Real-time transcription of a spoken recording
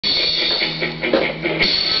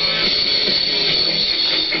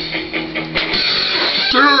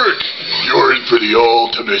for the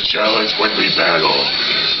ultimate challenge when we battle.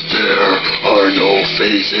 There are no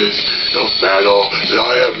phases of battle that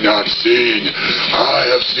I have not seen.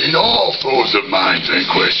 I have seen all foes of mine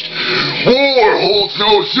vanquished. War holds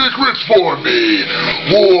no secrets for me.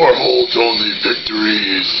 War holds only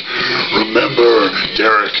victories. Remember,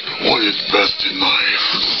 Derek, what is best in life?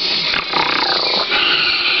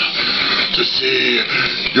 To see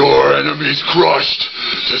your enemies crushed,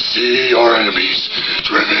 to see your enemies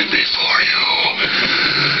driven before you,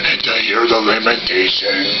 and to hear the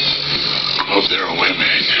lamentations of their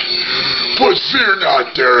women. But fear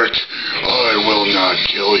not, Derek, I will not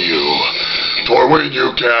kill you. For when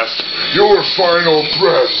you gasp your final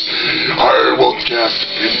breath, I will gasp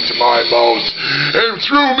into my mouth, and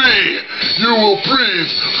through me you will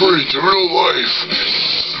breathe for eternal life.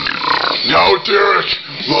 Now, Derek,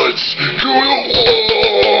 let's go